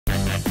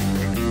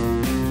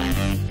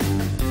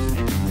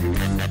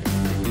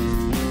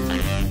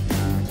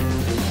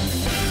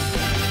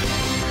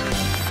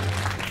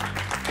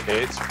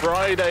It's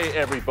Friday,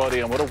 everybody,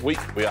 and what a week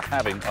we are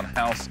having on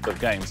House of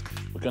Games.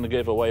 We're going to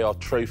give away our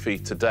trophy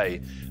today,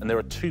 and there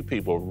are two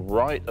people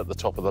right at the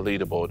top of the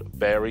leaderboard,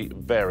 very,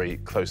 very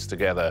close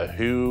together.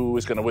 Who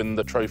is going to win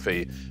the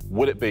trophy?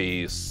 Will it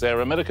be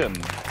Sarah Millican?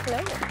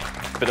 Hello.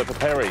 Philippa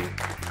Perry?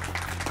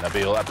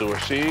 Nabil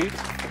Abdulrashid?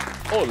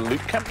 Or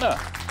Luke Kempner?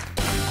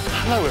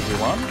 Hello,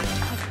 everyone.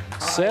 Hi.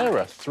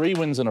 Sarah, 3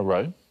 wins in a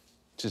row,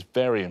 which is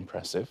very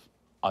impressive,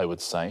 I would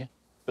say.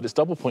 But it's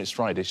double points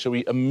Friday. Shall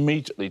we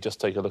immediately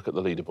just take a look at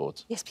the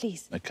leaderboard? Yes,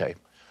 please. OK.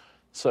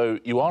 So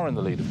you are in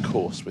the lead, of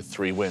course, with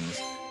 3 wins.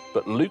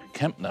 But Luke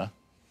Kempner,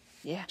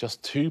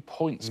 just 2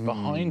 points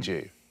behind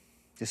you.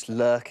 Just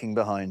lurking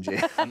behind you.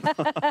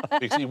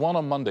 Because he won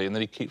on Monday and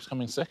then he keeps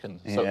coming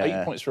second. So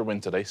 8 points for a win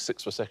today,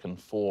 6 for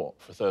second, 4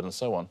 for third and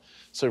so on.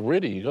 So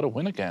really, you've got to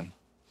win again.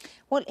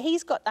 Well,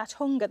 he's got that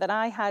hunger that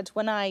I had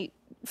when I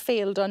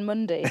failed on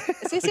Monday.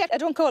 See, I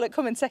don't call it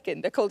coming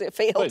second, I called it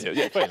failed.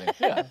 Failing, failing.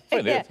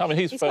 Yeah. I mean,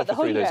 he's failed for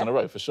 3 days in a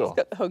row, for sure. He's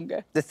got the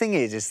hunger. The thing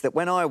is that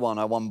when I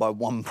won by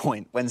 1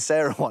 point. When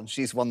Sarah won,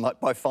 she's won like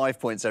by 5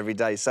 points every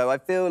day. So I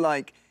feel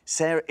like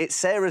it's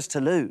Sarah's to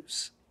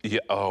lose. Yeah.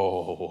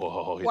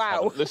 Oh.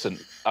 Wow. Listen,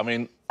 I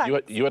mean,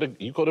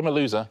 you called him a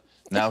loser.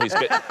 Now he's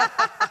getting.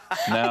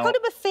 I called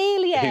him a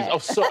failure. I'm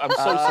so sorry.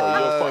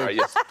 You're quite right.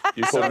 Yes,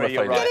 you called him a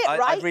failure. Right.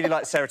 Right. I'd really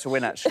like Sarah to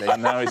win, actually.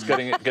 And now he's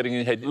getting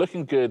ahead.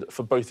 Looking good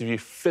for both of you.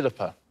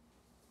 Philippa,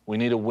 we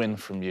need a win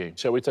from you.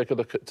 Shall we take a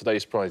look at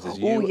today's prizes?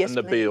 Yes,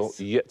 and Nabil please.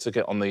 yet to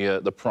get on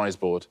the prize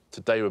board.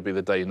 Today would be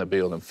the day,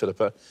 Nabil and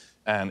Philippa.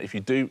 And if you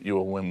do, you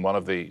will win one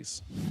of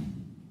these.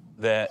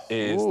 There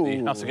is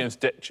the House of Games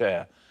deck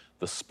chair,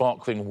 the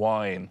sparkling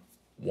wine,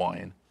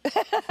 the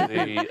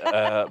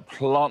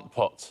plant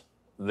pot,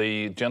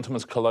 the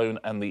gentleman's cologne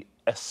and the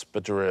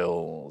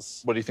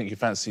espadrilles. What do you think you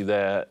fancy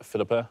there,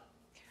 Philippa?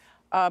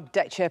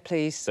 Deck chair,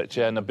 please. Deck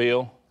chair,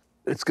 Nabil?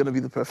 It's going to be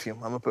the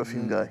perfume. I'm a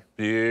perfume guy.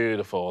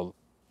 Beautiful.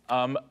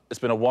 It's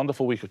been a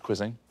wonderful week of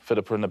quizzing.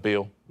 Philippa and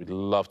Nabil, we'd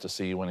love to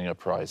see you winning a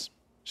prize.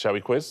 Shall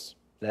we quiz?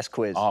 Let's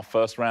quiz. Our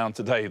first round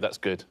today, that's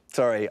good.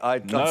 Sorry,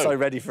 I'm so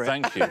ready for it.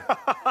 Thank you.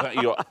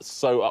 You're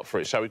so up for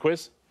it. Shall we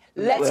quiz?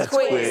 Let's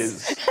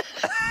quiz.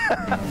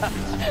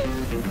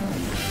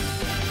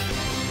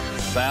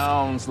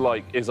 Sounds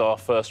like is our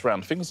first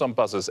round. Fingers on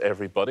buzzers,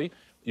 everybody.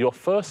 Your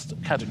first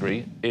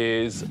category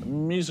is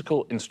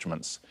musical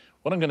instruments.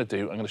 What I'm going to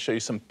do, I'm going to show you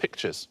some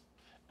pictures,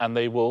 and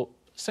they will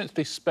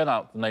essentially spell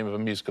out the name of a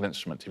musical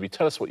instrument. If you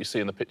tell us what you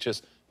see in the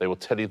pictures, they will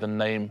tell you the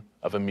name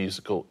of a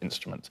musical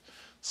instrument.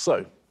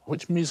 So,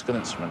 which musical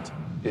instrument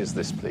is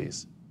this,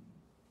 please?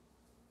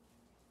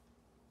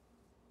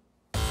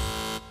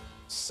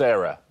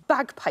 Sarah.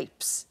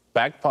 Bagpipes.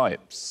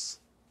 Bagpipes.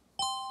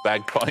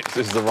 Bagpipes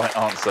is the right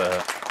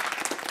answer.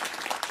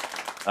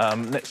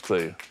 Next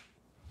clue.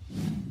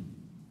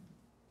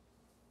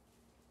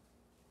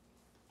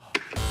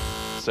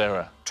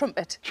 Sarah.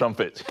 Trumpet.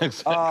 Trumpet,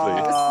 exactly. Like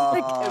a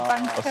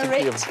I was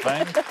thinking of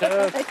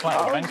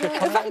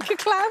banker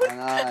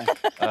clown.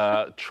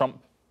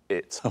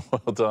 Trumpet.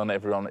 Well done,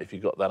 everyone, if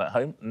you got that at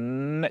home.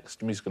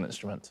 Next musical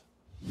instrument.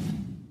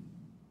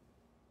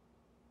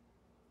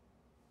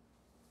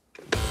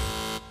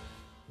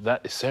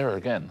 That is Sarah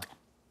again.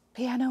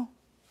 Piano.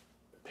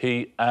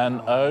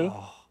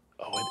 Piano.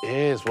 Oh, it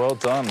is. Well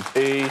done.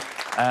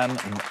 P-and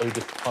eau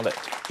de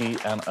toilette.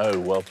 Piano.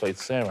 Well played,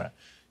 Sarah.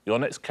 Your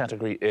next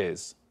category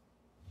is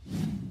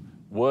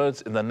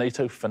words in the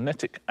NATO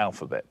phonetic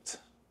alphabet.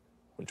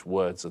 Which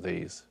words are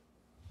these?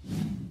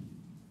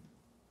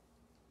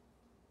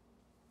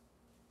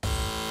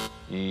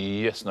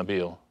 Yes,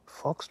 Nabil.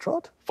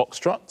 Foxtrot?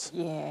 Foxtrot?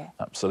 Yeah.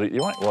 Absolutely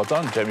right. Well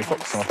done, Jamie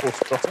Foxx on a horse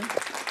trotting.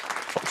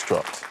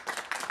 Foxtrot.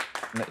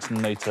 Next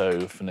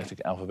NATO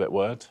phonetic alphabet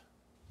word.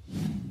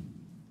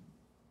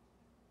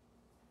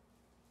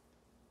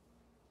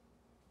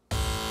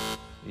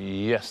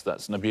 Yes,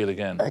 that's Nabil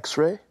again.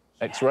 X-ray?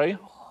 X-ray?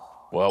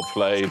 Well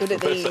played,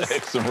 Professor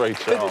X and Ray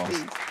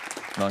Charles.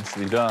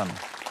 Nicely done.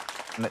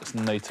 Next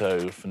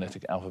NATO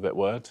phonetic alphabet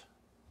word.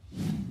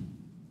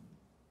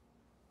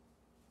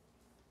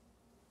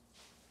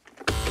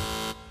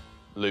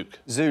 Luke.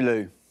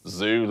 Zulu.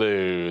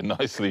 Zulu.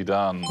 Nicely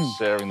done.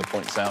 Sharing the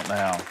points out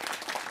now.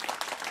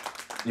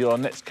 Your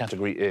next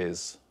category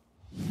is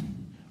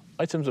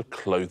items of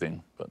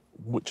clothing, but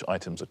which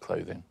items of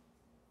clothing?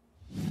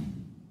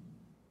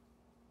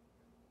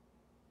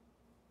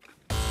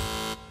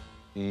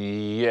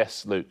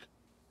 Yes, Luke.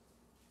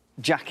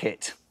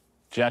 Jacket.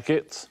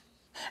 Jacket.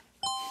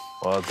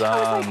 Well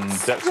done.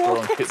 Jack Straw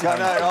and Kit No,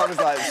 I was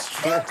like,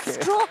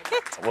 straw.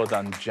 Well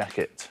done,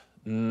 jacket.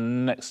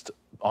 Next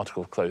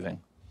article of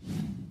clothing.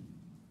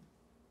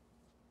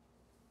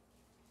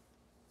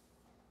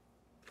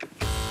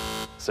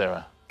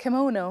 Sarah.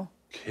 Kimono.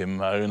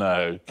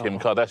 Kimono. Kim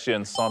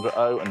Kardashian, Sandra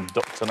Oh, and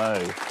Dr. No.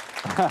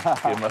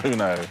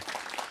 Kimono.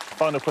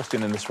 Final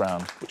question in this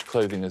round. Which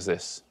clothing is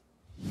this?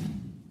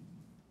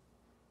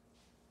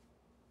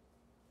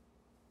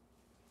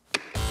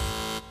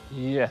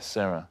 Yes,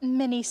 Sarah.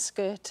 Mini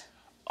skirt.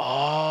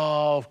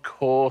 Oh, of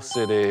course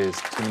it is.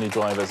 Too many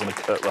drivers and a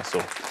Kurt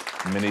Russell.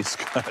 Mini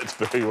skirt,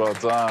 very well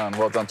done.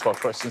 Well done to our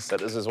question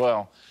setters as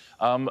well.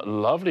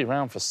 Lovely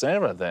round for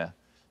Sarah there.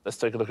 Let's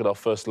take a look at our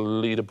first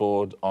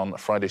leaderboard on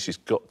Friday. She's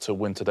got to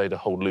win today to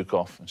hold Luke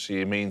off.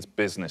 She means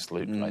business,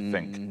 Luke, I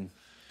think.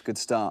 Good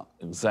start.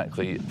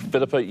 Exactly.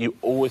 Philippa, you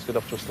always get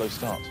off to a slow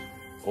start.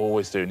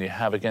 Always do, and you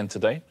have again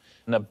today.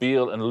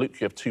 Nabil and Luke,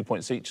 you have 2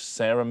 points each.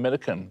 Sarah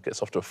Millican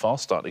gets off to a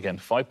fast start again,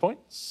 5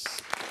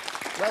 points.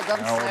 Well done,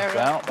 How Sarah.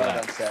 about Well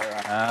that? done,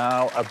 Sarah.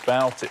 How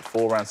about it?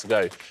 4 rounds to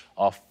go.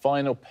 Our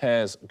final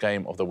pairs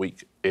game of the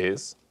week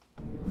is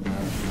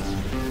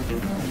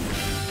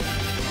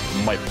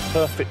my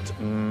perfect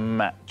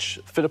match.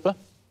 Philippa,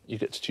 you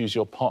get to choose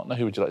your partner.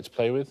 Who would you like to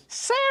play with?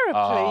 Sarah, please.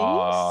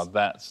 Ah,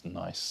 that's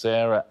nice.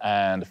 Sarah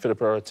and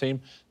Philippa are a team.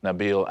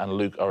 Nabil and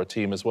Luke are a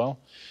team as well.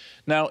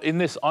 Now, in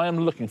this, I am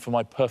looking for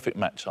my perfect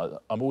match.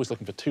 I'm always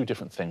looking for 2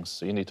 different things,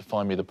 so you need to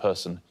find me the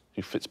person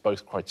who fits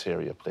both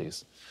criteria,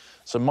 please.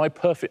 So my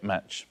perfect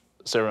match,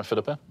 Sarah and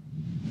Philippa,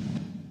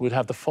 would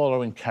have the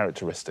following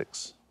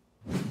characteristics.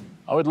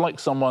 I would like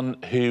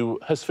someone who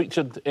has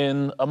featured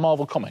in a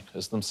Marvel comic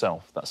as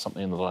themselves. That's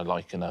something that I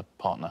like in a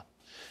partner.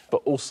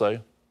 But also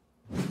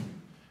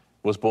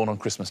was born on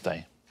Christmas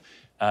Day.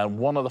 And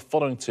one of the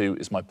following 2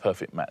 is my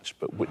perfect match,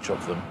 but which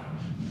of them?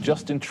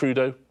 Justin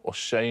Trudeau or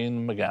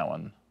Shane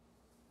McGowan?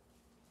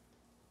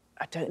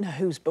 I don't know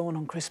who's born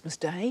on Christmas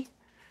Day.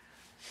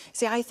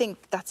 See, I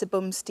think that's a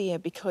bum steer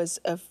because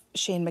of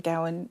Shane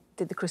McGowan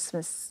did the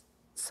Christmas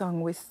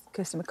song with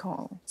Kirsty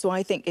MacColl. So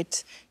I think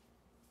it's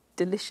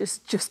delicious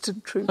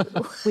Justin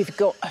Trudeau. We've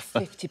got a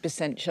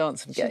 50%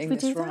 chance of getting we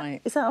this do that?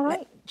 right. Is that all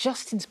right?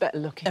 Justin's better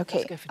looking. OK.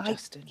 Let's go for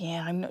Justin.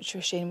 Yeah, I'm not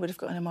sure Shane would have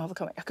gotten a Marvel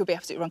comic. I could be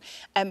absolutely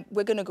wrong.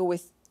 We're going to go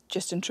with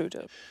Justin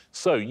Trudeau.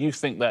 So you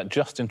think that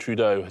Justin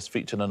Trudeau has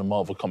featured in a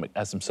Marvel comic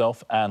as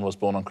himself and was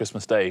born on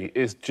Christmas Day.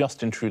 Is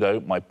Justin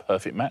Trudeau my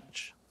perfect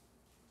match?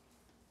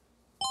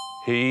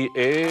 He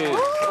is.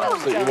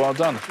 Absolutely well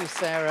done. Thank you,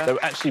 Sarah. They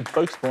were actually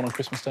both born on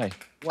Christmas Day.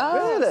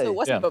 Oh, Really? so it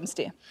wasn't Yeah. a bum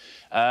steer.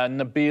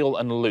 Nabil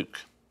and Luke,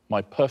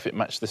 my perfect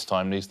match this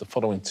time needs the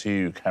following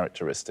 2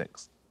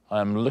 characteristics.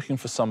 I'm looking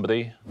for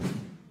somebody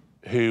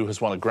who has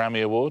won a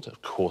Grammy Award.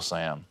 Of course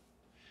I am.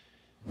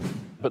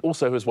 But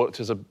also who has worked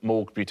as a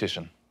morgue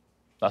beautician.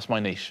 That's my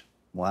niche.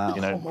 Wow.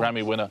 You know,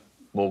 Grammy winner,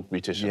 morgue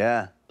beautician.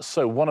 Yeah.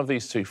 So one of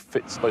these 2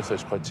 fits both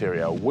those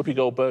criteria. Whoopi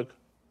Goldberg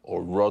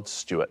or Rod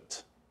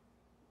Stewart.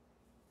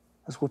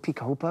 Has Whoopi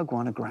Goldberg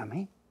won a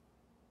Grammy?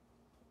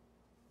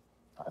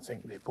 I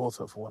think they both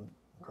have won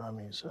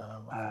Grammys.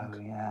 I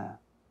think. Yeah.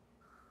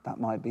 That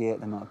might be it.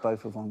 They might have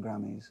both have won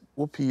Grammys.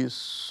 Whoopi is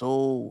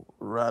so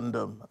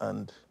random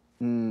and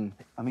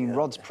I mean,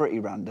 Rod's pretty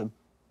random.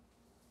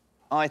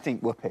 I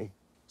think Whoopi.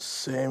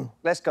 same.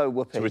 Let's go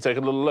Whoopi. Shall we take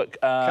a little look?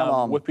 Come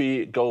on.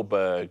 Whoopi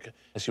Goldberg.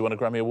 Has she won a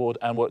Grammy Award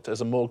and worked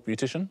as a morgue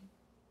beautician?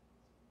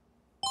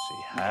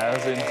 She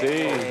has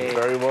indeed.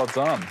 Very well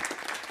done.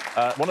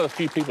 One of the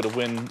few people to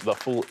win the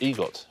full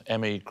EGOT,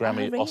 Emmy,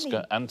 Grammy, really?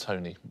 Oscar and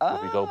Tony,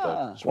 Whoopi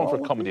Goldberg. She's won for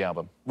a comedy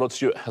album. Rod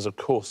Stewart has, of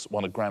course,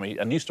 won a Grammy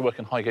and used to work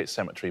in Highgate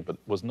Cemetery, but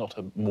was not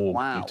a morgue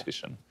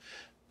beautician.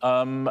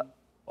 I'm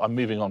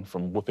moving on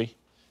from Whoopi,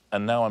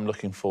 and now I'm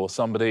looking for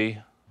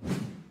somebody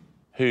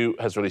who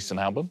has released an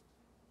album,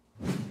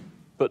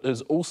 but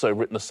has also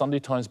written a Sunday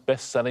Times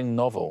best-selling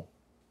novel.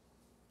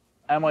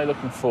 Am I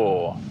looking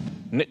for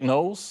Nick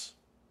Knowles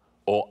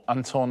or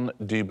Anton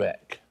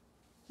Dubek?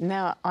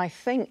 Now, I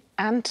think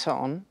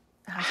Anton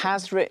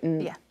has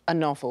written a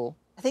novel.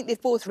 I think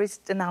they've both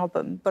released an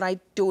album, but I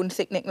don't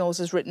think Nick Knowles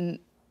has written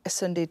a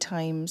Sunday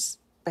Times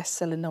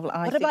best-selling novel.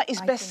 What about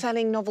his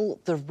best-selling novel,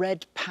 The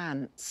Red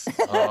Pants?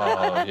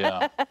 Oh,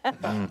 yeah.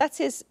 That's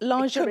his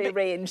lingerie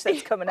range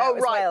that's coming out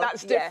as well.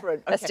 That's Yeah,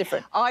 different. That's Okay.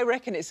 different. I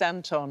reckon it's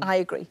Anton. I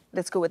agree.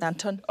 Let's go with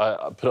Anton.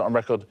 I put it on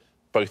record,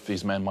 both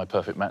these men, my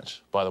perfect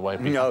match, by the way.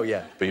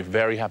 Be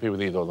very happy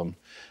with either of them.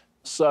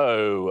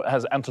 So,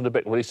 has Anton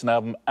Dubek released an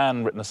album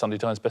and written a Sunday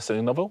Times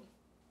best-selling novel?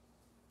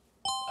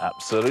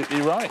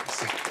 Absolutely right.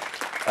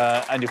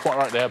 And you're quite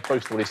right, they have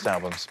both released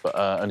albums, but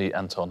only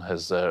Anton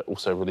has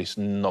also released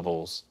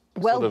novels.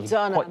 Well sort of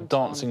done, quite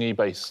Anton. dancing-y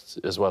based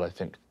as well, I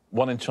think.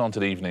 One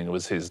Enchanted Evening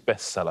was his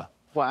bestseller.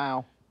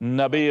 Wow.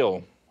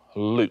 Nabil,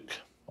 Luke,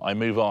 I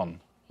move on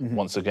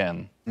once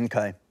again.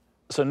 OK.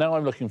 So now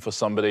I'm looking for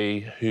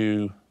somebody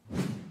who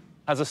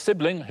has a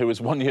sibling who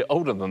is 1 year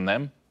older than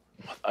them.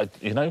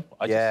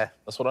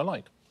 That's what I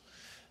like.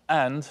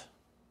 And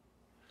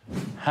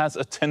has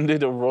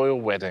attended a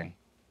royal wedding.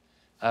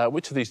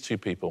 Which of these 2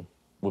 people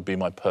would be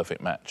my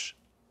perfect match?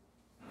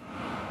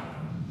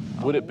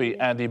 Would it be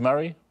Andy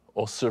Murray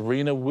or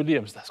Serena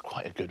Williams? That's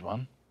quite a good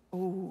one.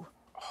 Ooh.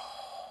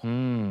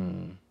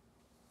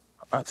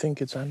 I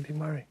think it's Andy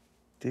Murray.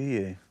 Do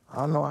you? I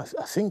don't know. I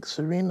think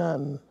Serena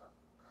and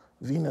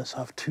Venus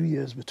have 2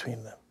 years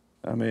between them.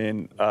 I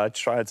mean, I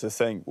tried to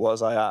think,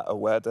 was I at a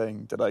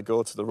wedding? Did I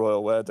go to the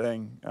royal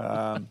wedding?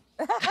 I'm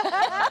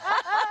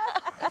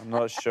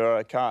not sure.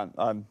 I can't.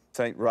 I'm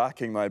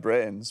racking my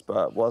brains,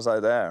 but was I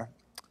there?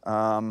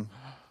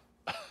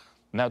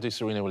 Now do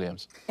Serena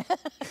Williams.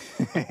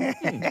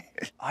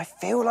 I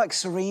feel like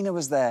Serena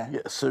was there. Yeah,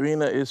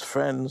 Serena is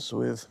friends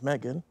with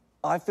Meghan.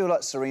 I feel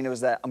like Serena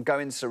was there. I'm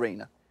going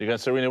Serena. You're going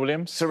Serena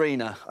Williams?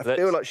 Serena. I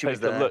feel like she was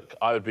there. Take a look.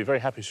 I would be very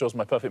happy if she was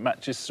my perfect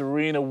match. Is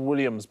Serena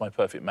Williams my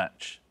perfect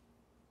match?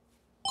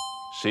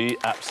 She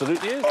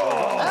absolutely is.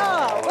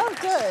 Oh, well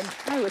done.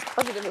 I was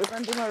positive it was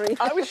Andy Murray.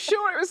 I was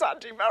sure it was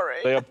Andy Murray.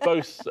 They are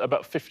both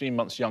about 15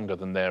 months younger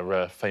than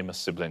their famous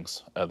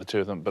siblings, the two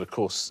of them. But, of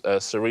course,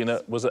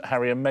 Serena was at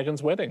Harry and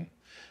Meghan's wedding.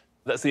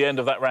 That's the end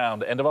of that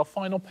round, end of our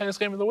final pairs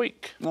game of the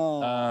week.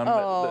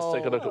 Let's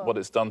take a look at what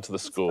it's done to the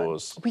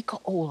scores. We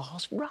got all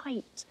ours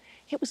right.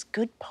 It was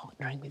good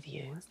partnering with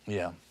you.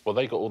 Yeah, well,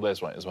 they got all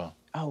theirs right as well.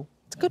 Oh.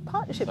 It's good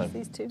partnerships,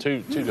 these two.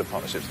 Two good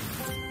partnerships.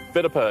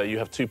 Philippa, you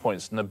have 2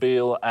 points.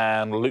 Nabil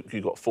and Luke,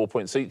 you got 4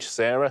 points each.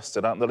 Sarah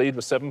still out in the lead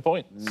with 7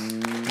 points.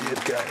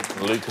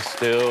 Luke has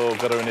still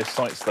got her in his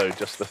sights, though.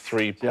 Just the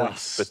 3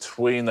 points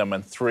between them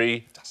and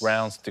 3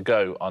 rounds to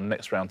go. Our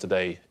next round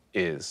today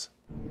is...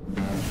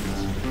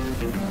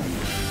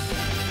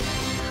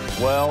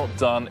 Well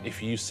done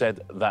if you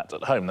said that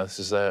at home. Now, this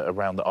is a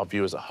round that our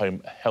viewers at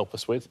home help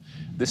us with.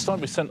 This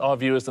time we sent our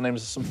viewers the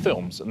names of some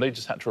films, and they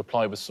just had to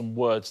reply with some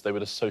words they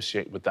would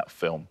associate with that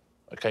film.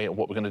 OK, and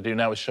what we're going to do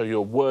now is show you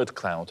a word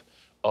cloud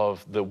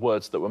of the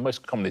words that were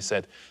most commonly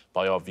said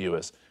by our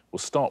viewers. We'll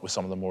start with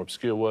some of the more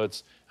obscure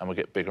words, and we'll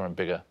get bigger and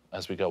bigger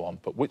as we go on.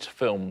 But which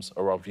films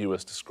are our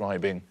viewers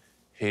describing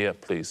here,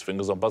 please?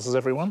 Fingers on buzzers,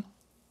 everyone.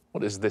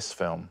 What is this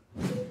film?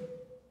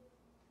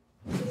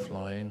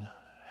 Flying,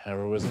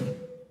 heroism,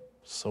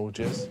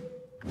 soldiers.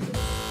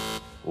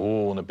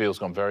 Oh, Nabil's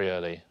gone very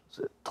early. Is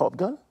it Top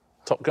Gun?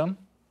 Top Gun?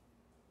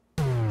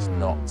 It's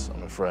not,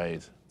 I'm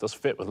afraid. Does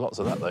fit with lots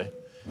of that, though.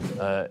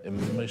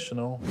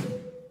 Emotional,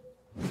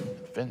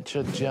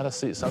 adventure,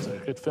 jealousy. It sounds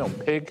like a good film.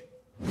 Pig.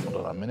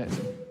 Hold on a minute.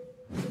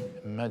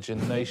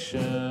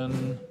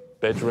 Imagination.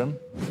 Bedroom.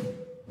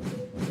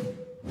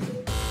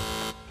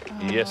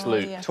 Yes,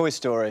 Luke. Yeah. Toy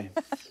Story.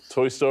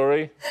 Toy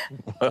Story.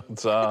 Well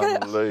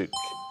done, Luke.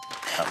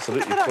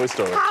 Absolutely, Toy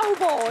Story.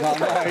 Cowboy!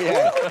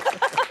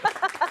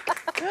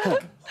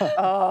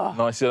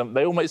 Nice.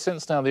 They all make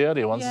sense now, the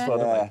earlier ones as well,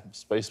 don't Yeah. they?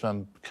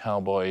 Spaceman,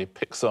 Cowboy,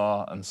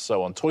 Pixar, and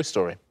so on. Toy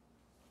Story.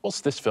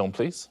 What's this film,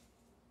 please?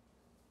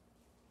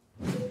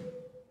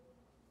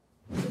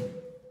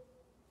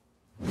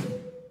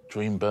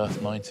 Dream Birth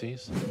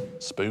 90s.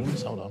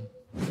 Spoons, hold on.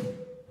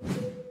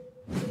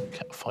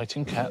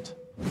 Fighting Cat.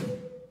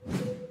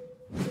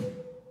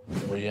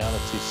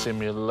 Reality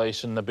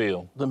simulation,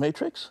 Nabil. The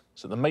Matrix?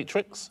 Is it The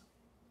Matrix?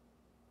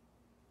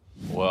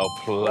 Well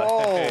played.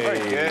 Oh,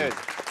 very good.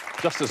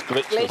 Just as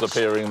glitch was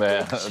appearing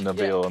there,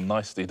 Nabil, and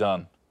nicely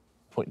done.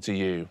 Point to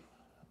you.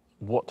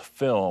 What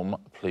film,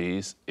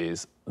 please,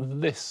 is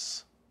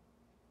this?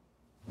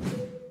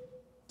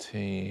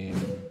 Team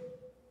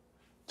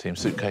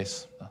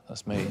Suitcase,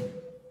 that's me.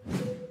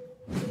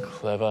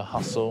 Clever,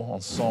 Hustle,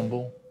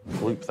 Ensemble.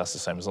 Group, that's the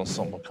same as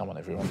Ensemble. Come on,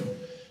 everyone.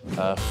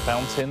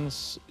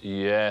 Fountains,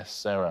 yes,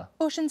 Sarah.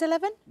 Ocean's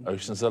 11?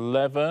 Ocean's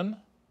 11.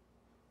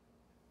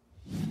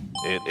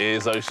 It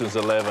is Ocean's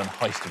 11,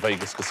 Heist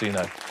Vegas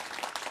Casino.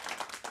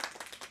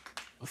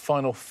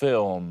 Final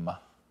film.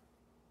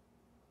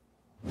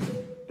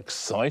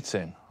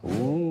 Exciting.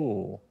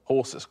 Ooh,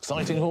 horses.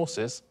 Exciting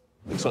horses.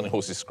 Exciting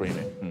horses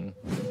screaming.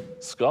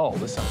 Skull,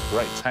 this sounds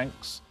great.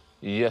 Tanks.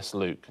 Yes,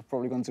 Luke.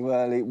 Probably gone too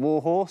early.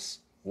 War Horse.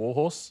 War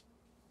Horse?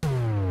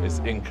 It's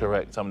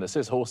incorrect. I mean, it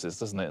says horses,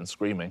 doesn't it, and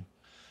screaming.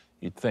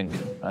 You'd think.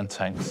 And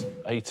tanks.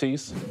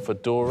 80s.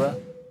 Fedora.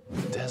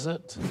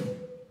 Desert.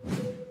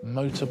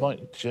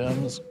 Motorbike.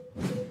 Germs.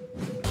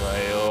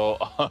 Rail.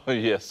 Oh,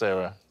 yes,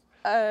 Sarah.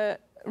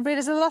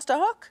 Raiders of the Lost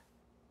Ark?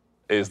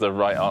 Is the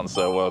right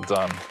answer. Well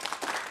done.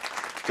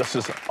 Just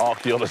as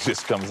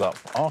archaeologist comes up.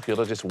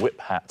 Archaeologist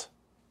whip hat.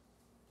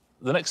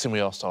 The next thing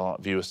we asked our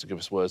viewers to give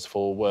us words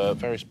for were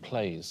various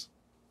plays.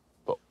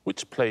 But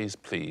which plays,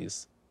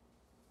 please?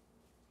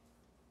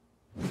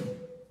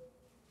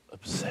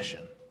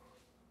 Obsession.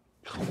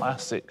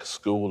 Classic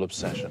school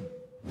obsession.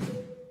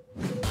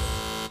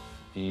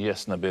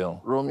 Yes, Nabil.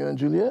 Romeo and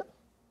Juliet?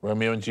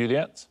 Romeo and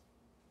Juliet?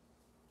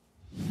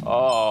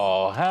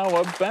 Oh, how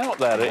about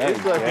that? It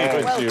is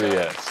Romeo and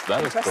Juliet.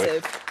 That was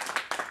quick.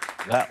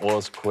 That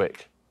was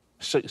quick.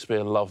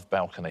 Shakespeare Love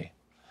Balcony.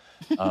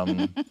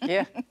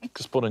 Yeah.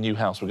 Just bought a new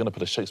house. We're going to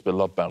put a Shakespeare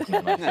Love Balcony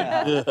in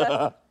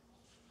there.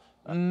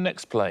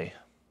 Next play.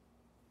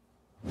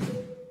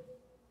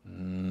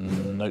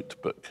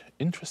 Notebook.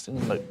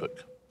 Interesting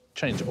notebook.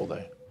 Changeable,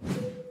 though.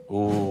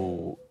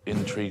 Ooh,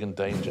 Intrigue and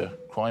Danger.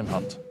 Crime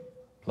Hunt.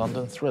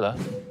 London Thriller.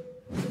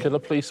 Killer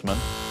Policeman.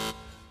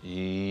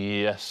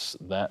 Yes,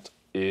 that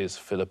is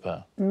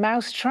Philippa.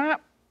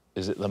 Mousetrap.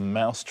 Is it The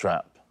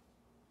Mousetrap?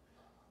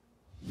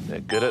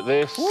 They're good at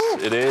this.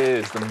 It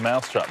is The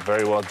Mousetrap.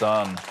 Very well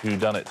done.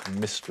 Whodunit,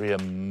 mystery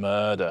and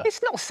murder.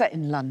 It's not set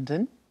in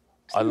London.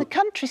 It's in the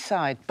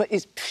countryside, but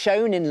it's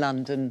shown in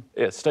London.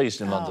 Yeah, it's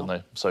staged in London,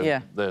 though. So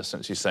yeah. they're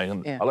essentially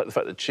saying... And I like the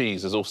fact that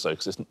cheese is also,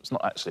 because it's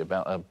not actually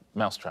about a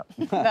mousetrap.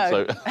 No.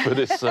 So, but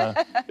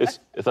it's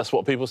that's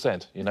what people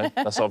said, you know?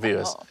 That's our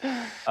viewers.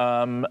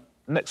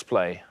 Next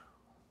play.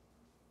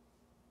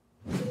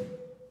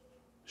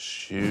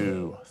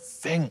 Shoe.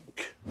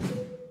 Think.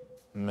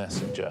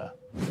 Messenger.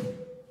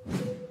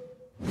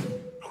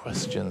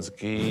 Questions,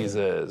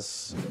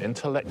 geezers.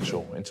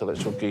 Intellectual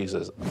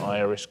geezers.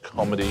 Irish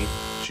comedy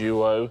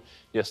duo.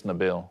 Yes,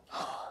 Nabil.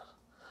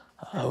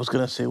 I was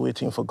going to say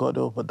Waiting for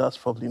Godot, but that's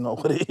probably not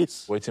what it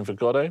is. Waiting for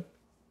Godot.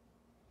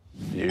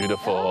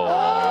 Beautiful.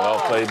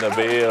 Well played,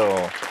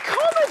 Nabil.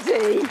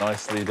 Comedy!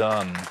 Nicely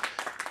done.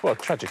 Well,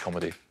 tragic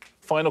comedy.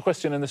 Final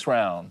question in this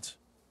round.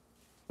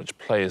 Which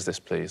play is this,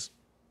 please?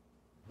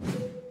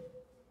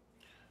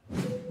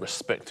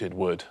 Respected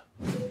Wood.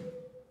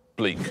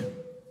 Bleak.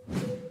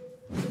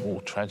 Oh,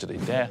 tragedy,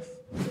 death,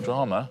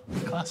 drama,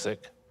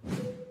 classic.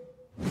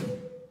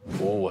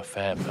 Oh,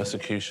 affair,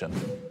 persecution,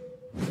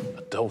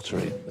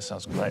 adultery. This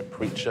sounds great.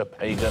 Preacher,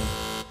 pagan.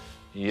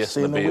 Yes,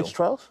 Salem Nabil. Witch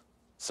Trials?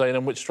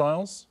 Salem Witch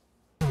Trials?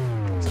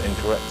 It's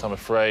incorrect, I'm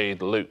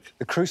afraid. Luke.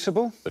 The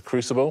Crucible? The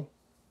Crucible.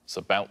 It's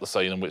about the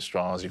Salem Witch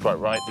Trials. You're quite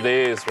right. It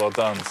is. Well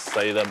done.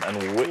 Salem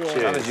and Witches.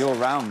 That was your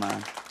round,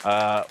 man.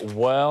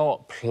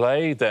 Well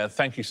played there.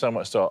 Thank you so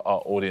much to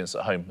our audience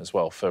at home as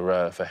well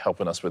for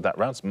helping us with that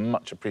round. It's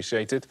much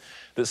appreciated.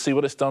 Let's see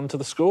what it's done to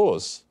the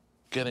scores.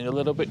 Getting a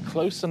little bit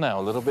closer now,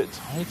 a little bit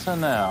tighter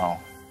now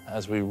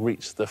as we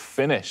reach the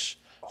finish.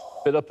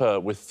 Philippa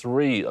with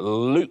 3.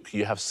 Luke,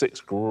 you have 6.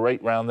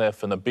 Great round there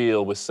for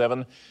Nabil with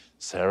 7.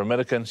 Sarah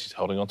Millican, she's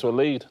holding on to a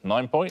lead.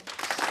 9 points.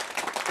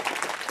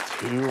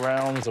 2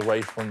 rounds away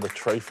from the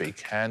trophy.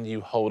 Can you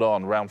hold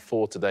on? Round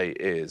 4 today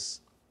is...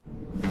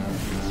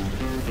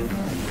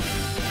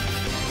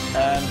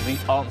 And the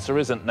answer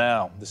isn't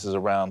now. This is a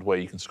round where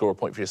you can score a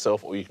point for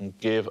yourself or you can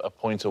give a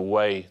point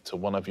away to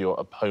one of your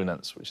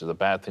opponents, which is a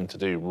bad thing to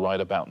do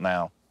right about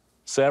now.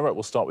 Sarah,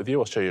 we'll start with you.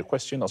 I'll show you a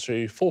question. I'll show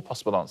you 4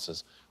 possible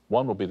answers.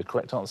 1 will be the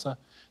correct answer.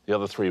 The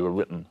other 3 were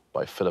written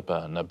by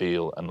Philippa,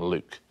 Nabil and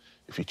Luke.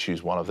 If you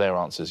choose one of their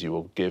answers, you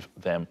will give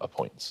them a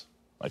point.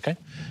 OK?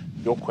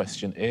 Your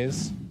question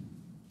is...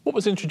 What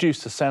was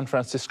introduced to San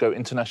Francisco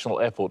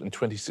International Airport in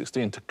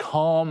 2016 to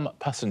calm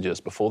passengers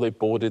before they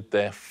boarded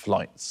their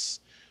flights?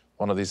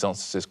 One of these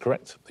answers is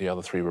correct. The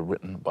other 3 were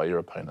written by your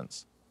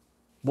opponents.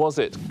 Was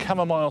it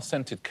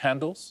chamomile-scented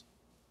candles,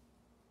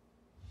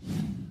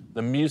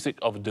 the music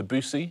of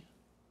Debussy,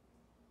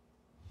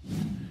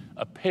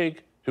 a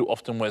pig who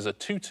often wears a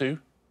tutu,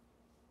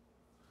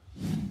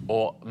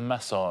 or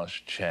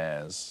massage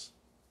chairs?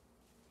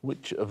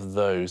 Which of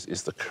those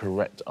is the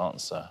correct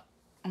answer?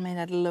 I mean,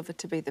 I'd love it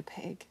to be the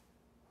pig.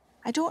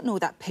 I don't know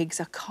that pigs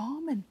are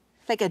calming.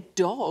 Like a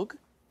dog.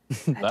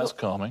 That's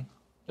calming,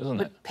 isn't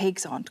it? But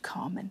pigs aren't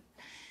calming.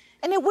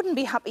 And it wouldn't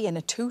be happy in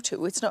a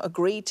tutu. It's not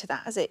agreed to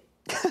that, is it?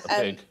 A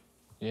pig,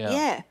 yeah.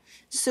 Yeah.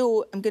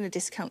 So I'm going to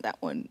discount that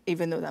one,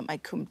 even though that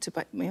might come to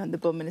bite me on the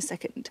bum in a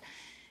second.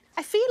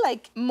 I feel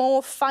like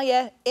more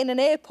fire in an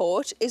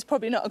airport is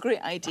probably not a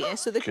great idea.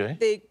 So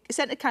the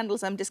scented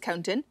candles I'm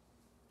discounting.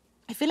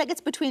 I feel like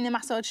it's between the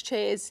massage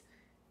chairs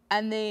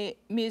and the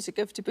music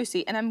of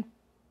Debussy. And I'm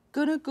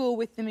going to go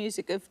with the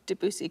music of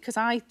Debussy because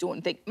I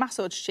don't think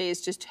massage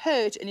chairs just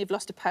hurt and you've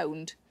lost a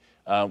pound.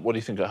 What do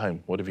you think at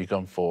home? What have you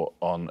gone for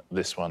on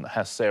this one?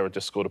 Has Sarah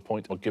just scored a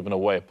point or given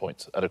away a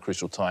point at a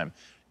crucial time?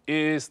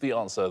 Is the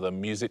answer the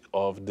music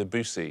of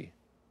Debussy?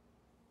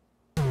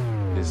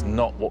 Is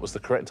not what was the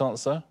correct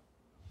answer?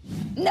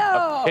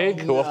 No! A pig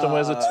who often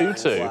wears a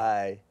tutu.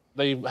 Way.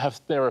 They have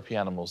therapy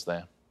animals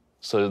there.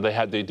 So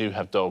they do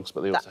have dogs,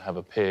 but they also have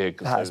a pig.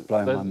 That has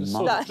blown my mind.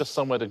 Sort of just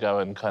somewhere to go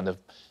and kind of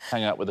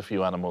hang out with a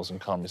few animals and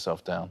calm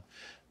yourself down.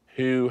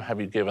 Who have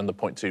you given the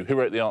point to? Who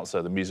wrote the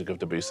answer, the music of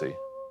Debussy?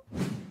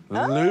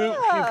 Luke,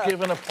 you've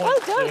given a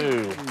point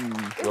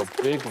to. Your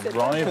big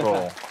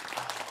rival.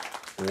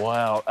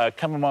 Wow.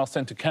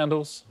 Chamomile-scented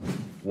candles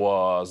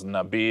was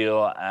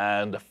Nabil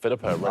and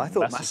Philippa. I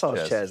thought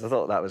massage chairs. I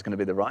thought that was going to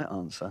be the right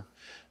answer.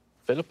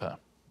 Philippa,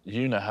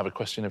 you now have a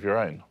question of your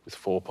own with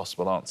 4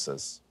 possible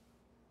answers.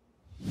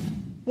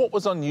 What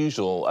was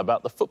unusual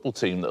about the football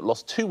team that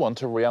lost 2-1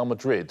 to Real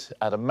Madrid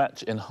at a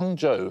match in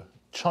Hangzhou,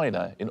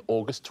 China, in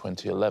August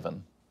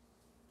 2011?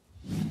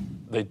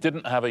 They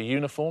didn't have a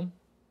uniform.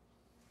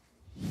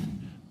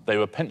 They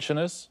were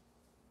pensioners.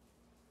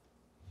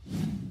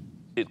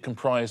 It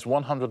comprised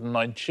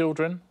 109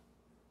 children.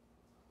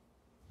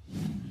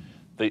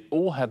 They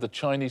all had the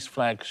Chinese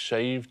flag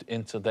shaved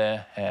into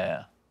their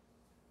hair.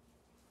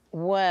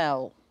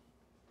 Well,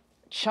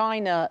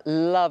 China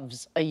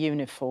loves a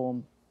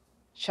uniform.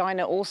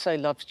 China also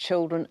loves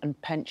children and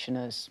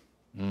pensioners.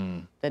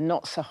 They're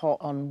not so hot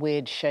on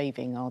weird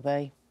shaving, are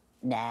they?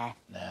 Nah.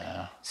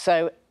 Nah.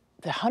 So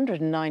the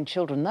 109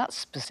 children, that's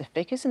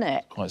specific, isn't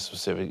it? Quite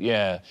specific,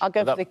 yeah. I'll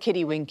go for the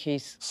kiddie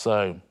winkies.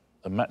 So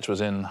the match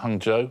was in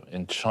Hangzhou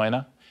in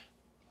China.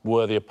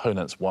 Were the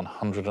opponents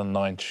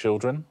 109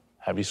 children?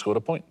 Have you scored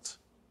a point?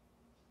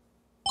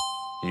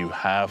 You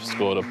have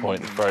scored a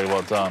point. Very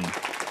well done.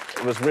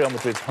 It was Real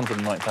Madrid's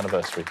 109th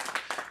anniversary.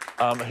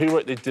 Who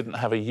wrote they didn't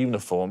have a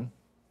uniform?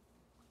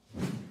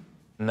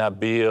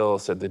 Nabil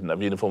said they didn't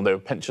have a uniform. They were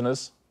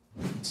pensioners.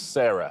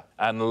 Sarah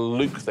and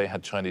Luke, they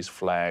had Chinese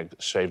flag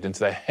shaved into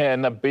their hair.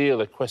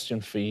 Nabil, a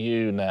question for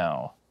you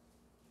now.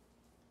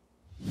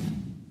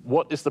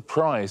 What is the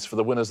prize for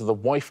the winners of the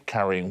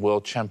wife-carrying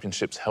World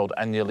Championships held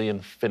annually in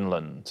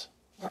Finland?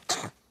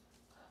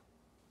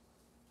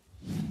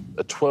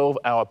 A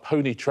 12-hour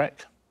pony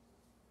trek,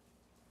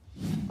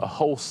 a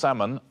whole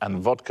salmon and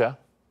vodka,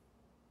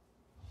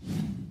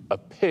 a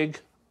pig,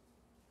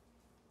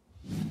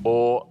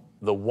 or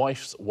the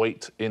wife's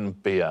weight in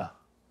beer?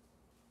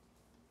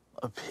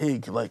 A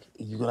pig, like,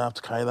 you're going to have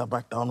to carry that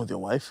back down with your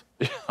wife?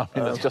 I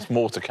mean, that's just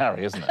more to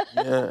carry, isn't it?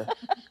 Yeah.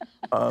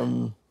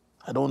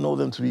 I don't know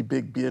them to be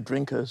big beer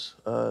drinkers.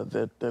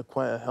 They're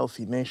quite a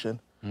healthy nation.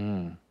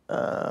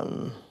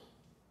 A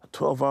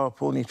 12-hour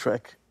pony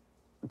trek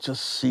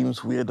just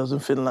seems weird. Doesn't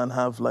Finland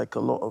have, like, a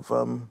lot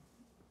of...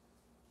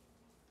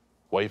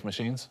 Wave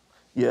machines?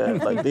 Yeah,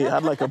 like, they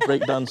had, like, a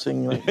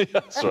breakdancing. Like, Yeah,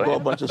 that's right.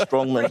 got a bunch of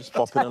strong men just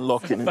popping and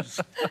locking.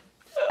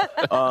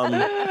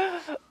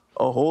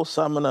 A whole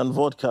salmon and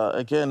vodka.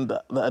 Again,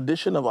 the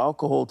addition of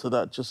alcohol to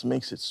that just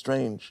makes it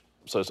strange.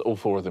 So it's all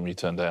four of them you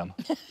turned down?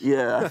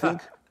 Yeah, I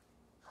think...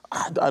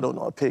 I don't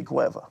know, a pig,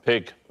 whatever.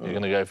 Pig. You're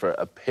going to go for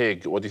a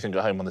pig. What do you think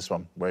at home on this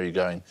one? Where are you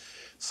going?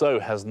 So,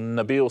 has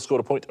Nabil scored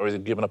a point or is he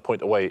given a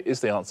point away? Is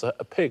the answer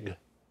a pig?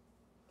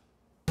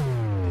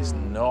 It's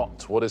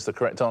not. What is the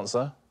correct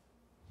answer?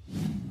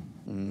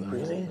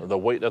 Really? The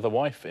weight of the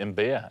wife in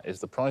beer is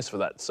the prize for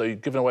that. So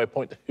you've given away a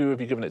point. Who have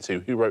you given it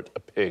to? Who wrote a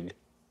pig?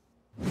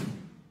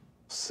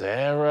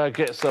 Sarah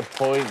gets a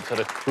point at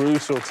a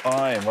crucial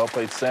time. Well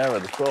played, Sarah.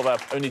 The 12-hour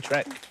pony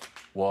trek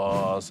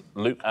was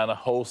Luke, and a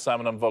whole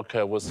salmon and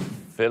vodka was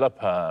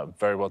Philippa.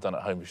 Very well done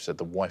at home. You said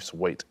the wife's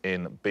weight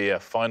in beer.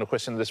 Final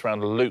question of this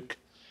round, Luke.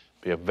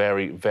 Be a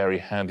very, very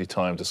handy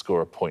time to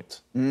score a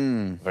point.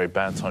 Very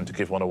bad time to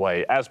give one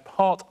away. As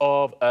part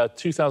of a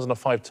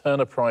 2005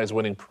 Turner Prize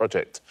winning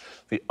project,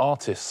 the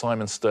artist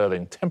Simon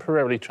Sterling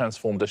temporarily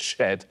transformed a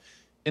shed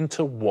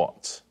into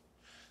what?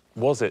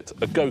 Was it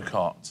a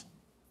go-kart,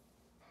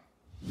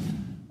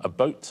 a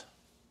boat,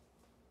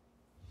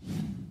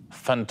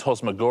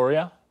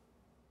 phantasmagoria,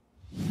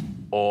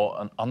 or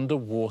an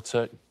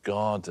underwater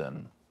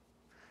garden?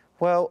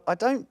 Well, I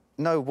don't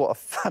know what a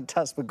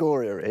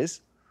phantasmagoria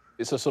is.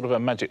 It's a sort of a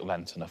magic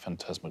lantern, a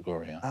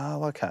phantasmagoria.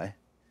 Oh, OK.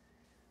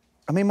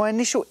 I mean, my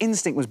initial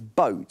instinct was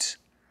boat,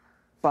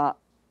 but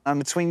I'm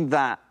between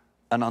that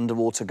and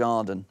underwater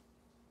garden,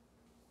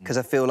 because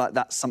I feel like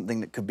that's something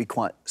that could be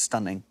quite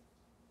stunning.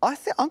 I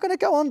think I'm going to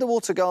go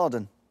underwater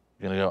garden.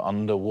 You're going to go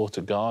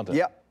underwater garden?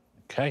 Yep.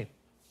 OK.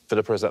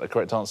 Philippa, is that the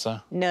correct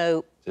answer?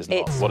 No, It is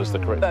not. What is the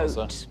correct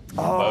answer?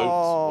 Oh,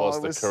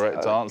 Boat was the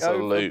correct answer,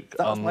 Luke.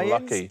 That was my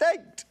Unlucky.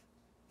 instinct.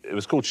 It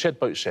was called Shed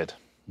Boat Shed,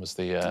 was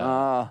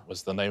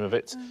the name of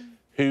it.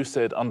 Who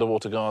said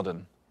underwater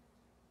garden?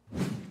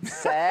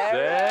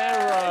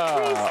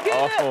 Sarah!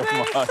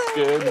 Oh, my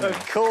goodness.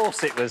 Of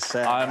course it was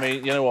Sarah. I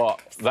mean, you know what?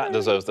 That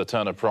deserves the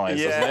Turner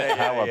Prize, doesn't it?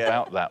 How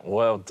about that?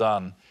 Well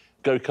done.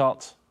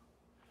 Go-kart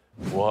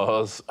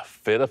was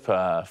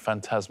Philippa.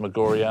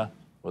 Phantasmagoria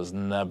was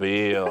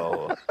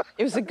Nabil.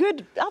 It was a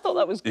good... I thought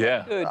that was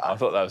Yeah, good. I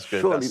thought that was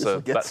good. Surely this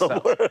will get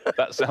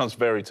That sounds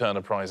very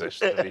Turner Prize-ish,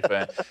 to be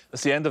fair.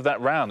 That's the end of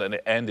that round, and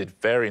it ended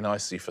very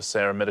nicely for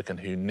Sarah Millican,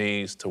 who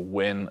needs to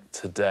win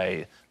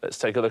today. Let's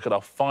take a look at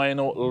our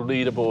final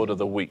leaderboard of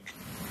the week.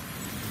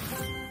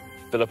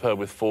 Philippa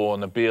with 4,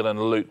 Nabil and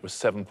Luke with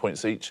 7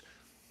 points each.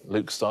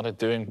 Luke started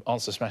doing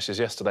answer smashes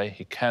yesterday.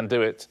 He can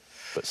do it.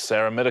 But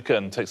Sarah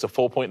Millican takes a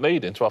 4-point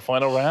lead into our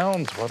final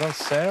round. Well done,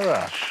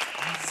 Sarah.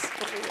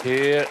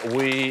 Here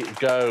we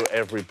go,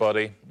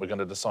 everybody. We're going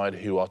to decide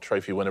who our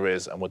trophy winner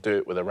is, and we'll do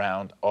it with a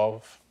round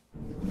of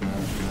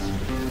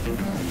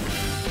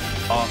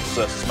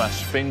answer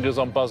smash. Fingers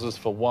on buzzers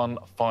for one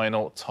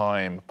final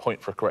time.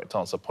 Point for a correct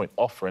answer, point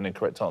off for an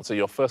incorrect answer.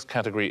 Your first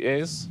category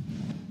is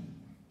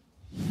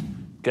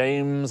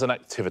games and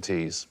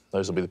activities.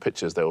 Those will be the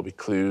pictures. There will be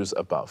clues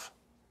above.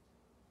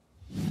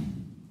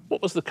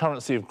 What was the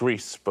currency of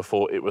Greece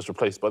before it was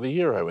replaced by the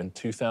euro in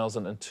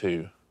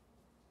 2002?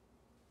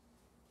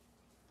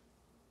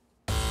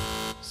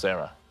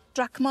 Sarah.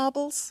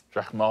 Drachmarbles.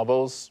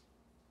 Drachmarbles.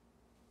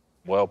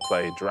 Well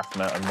played.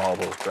 Drachma and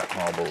marbles.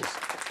 Drachmarbles.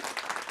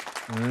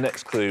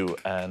 Next clue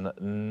and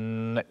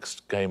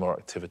next game or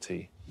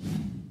activity.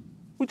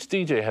 Which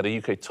DJ had a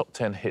UK top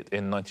 10 hit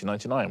in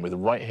 1999 with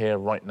Right Here,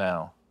 Right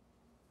Now?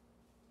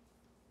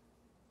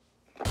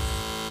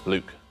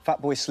 Luke.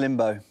 Fatboy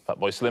Slimbo.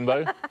 Fatboy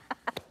Slimbo.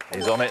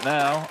 He's on it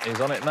now.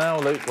 He's on it now,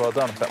 Luke. Well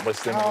done. Fatboy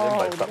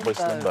Slimbo. Fatboy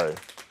Slimbo.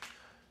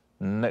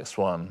 Next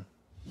one.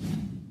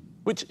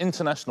 Which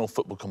international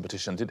football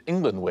competition did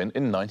England win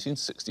in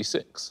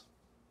 1966?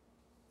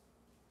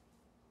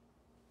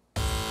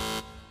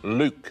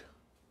 Luke.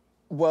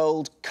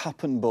 World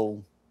Cup and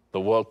Ball. The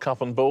World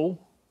Cup and Ball?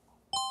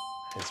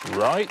 It's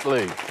right,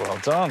 Luke. Well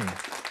done.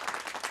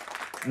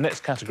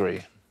 Next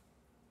category.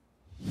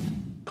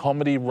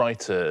 Comedy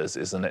writers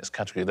is the next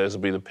category. Those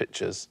will be the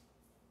pictures.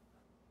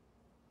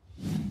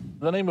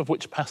 The name of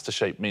which pasta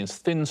shape means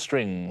thin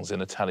strings in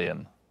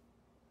Italian?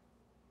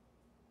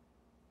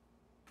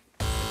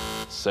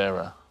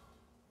 Sarah.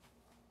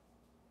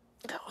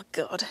 Oh,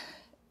 God.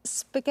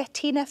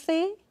 Spaghettina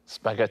fe?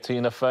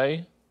 Spaghettina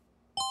fe?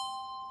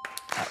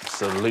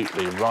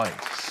 Absolutely right.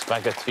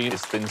 Spaghetti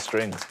is thin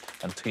strings,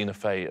 and Tina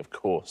Fey, of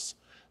course.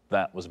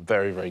 That was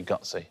very, very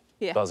gutsy.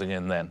 Yeah. Buzzing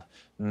in then.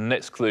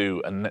 Next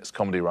clue and next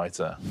comedy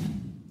writer.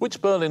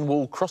 Which Berlin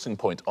Wall crossing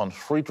point on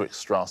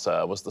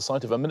Friedrichstrasse was the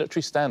site of a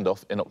military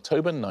standoff in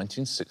October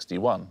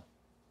 1961?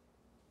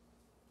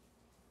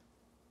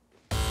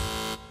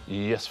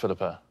 Yes,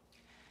 Philippa.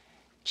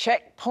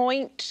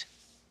 Checkpoint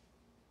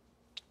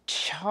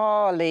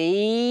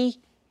Charlie.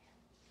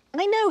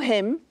 I know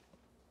him.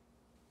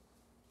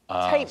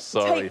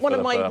 Sorry, take one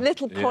of my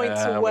little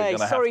points away.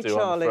 Sorry,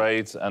 Charlie. I'm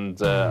afraid. And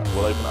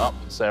we'll open up.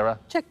 Sarah.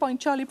 Checkpoint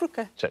Charlie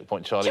Brooker.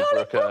 Checkpoint Charlie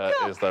Brooker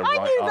is the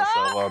right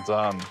answer. Well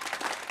done.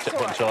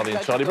 Checkpoint Charlie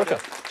and Charlie Brooker.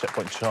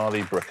 Checkpoint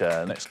Charlie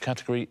Brooker. Next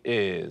category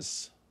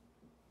is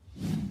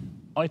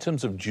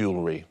items of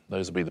jewellery.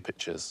 Those will be the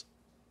pictures.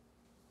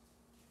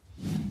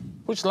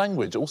 Which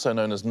language, also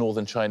known as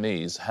Northern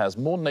Chinese, has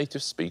more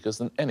native speakers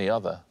than any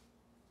other?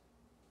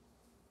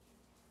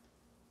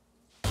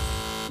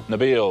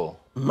 Nabil.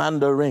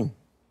 Mandarin.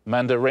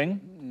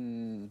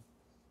 Mandarin?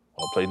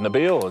 Well played,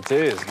 Nabil. It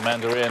is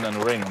Mandarin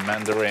and ring,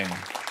 Mandarin.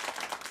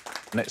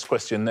 Next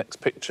question, next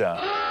picture.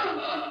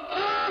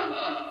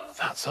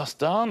 That's us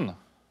done.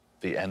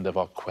 The end of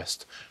our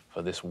quest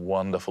for this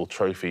wonderful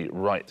trophy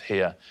right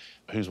here.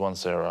 Who's won,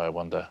 Sarah, I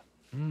wonder?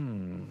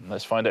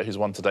 Let's find out who's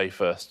won today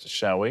first,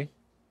 shall we?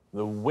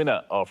 The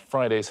winner of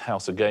Friday's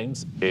House of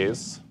Games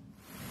is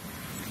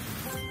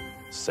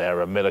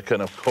Sarah Millican,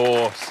 of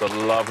course. A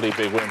lovely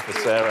big win for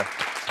Sarah.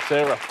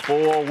 Sarah,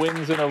 4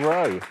 wins in a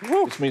row,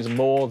 which means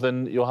more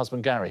than your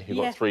husband Gary, who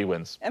got 3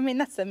 wins. I mean,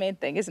 that's the main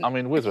thing, isn't it? I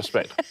mean, with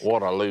respect,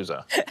 what a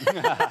loser.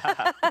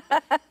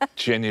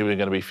 Genuinely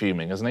going to be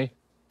fuming, isn't he?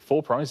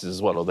 4 prizes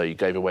as well, although you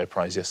gave away a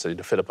prize yesterday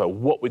to Philippa.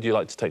 What would you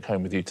like to take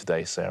home with you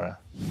today, Sarah?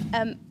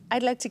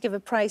 I'd like to give a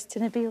prize to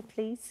Nabil,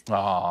 please.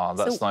 Ah,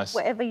 that's so nice.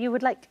 Whatever you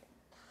would like.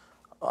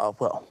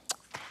 Well...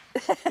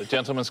 The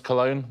gentleman's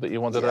cologne that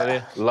you wanted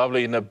earlier.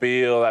 Lovely.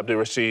 Nabil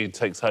Abdulrashid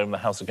takes home the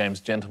House of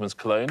Games gentleman's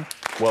cologne.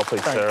 Well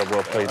played, Sarah.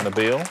 Well played,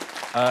 Nabil.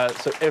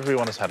 So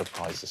everyone has had a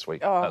prize this week.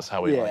 Oh, that's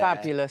how we like it.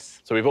 Fabulous.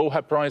 So we've all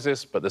had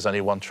prizes, but there's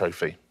only one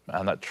trophy.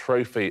 And that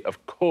trophy,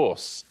 of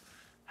course,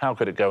 how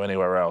could it go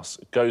anywhere else?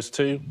 It goes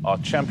to our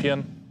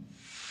champion,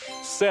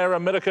 Sarah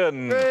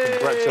Millican. Hey.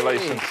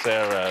 Congratulations,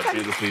 Sarah.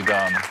 Beautifully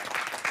done.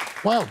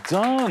 Well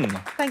done.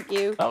 Thank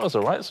you. That was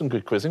all right. Some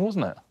good quizzing,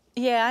 wasn't it?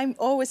 Yeah, I'm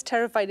always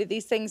terrified of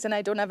these things and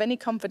I don't have any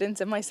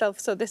confidence in myself,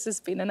 so this has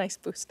been a nice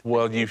boost.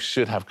 Well, you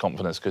should have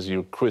confidence because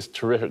you quizzed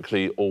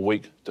terrifically all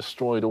week,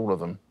 destroyed all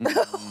of them.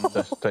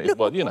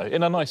 Well, you know,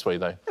 in a nice way,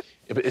 though.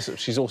 But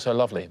she's also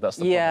lovely, that's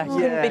the problem. Yeah,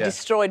 couldn't be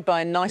destroyed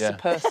by a nicer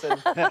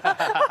person.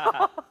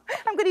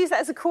 I'm going to use that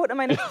as a quote on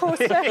my next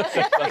poster.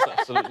 That's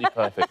absolutely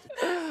perfect.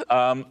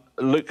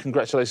 Luke,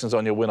 congratulations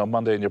on your win on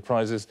Monday and your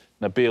prizes.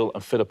 Nabil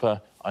and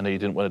Philippa, I know you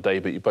didn't win a day,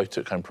 but you both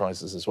took home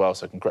prizes as well,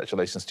 so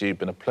congratulations to you.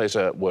 Been a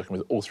pleasure working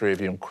with all 3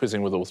 of you and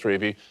quizzing with all 3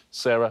 of you.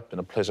 Sarah, been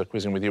a pleasure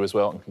quizzing with you as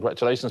well, and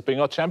congratulations being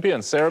our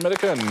champion, Sarah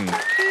Millican.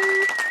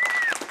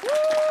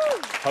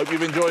 Hope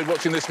you've enjoyed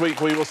watching this week.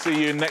 We will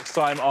see you next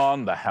time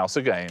on The House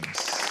of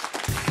Games.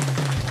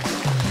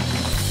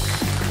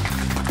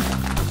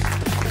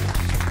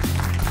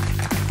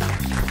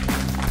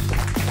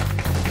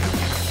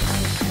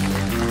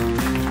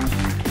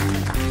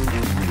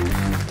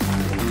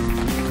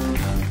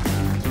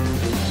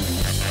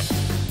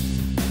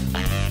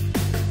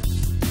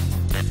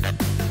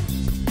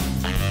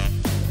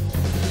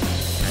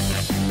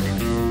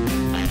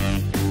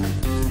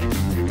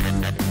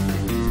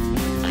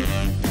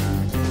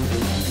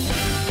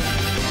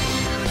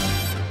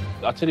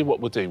 I'll tell you what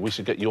we'll do. We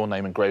should get your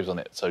name engraved on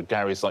it. So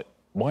Gary's like,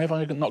 why have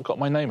I not got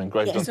my name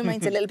engraved on it? Yeah, so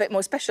mine's a little bit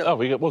more special. Oh,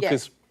 well,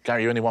 because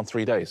Gary, you only won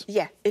 3 days.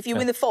 Yeah, if you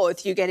win the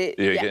 4th, you get it...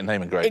 You get a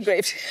name engraved.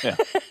 Engraved.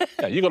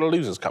 Yeah, you got a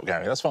loser's cup,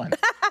 Gary, that's fine.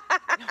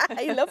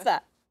 I love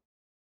that.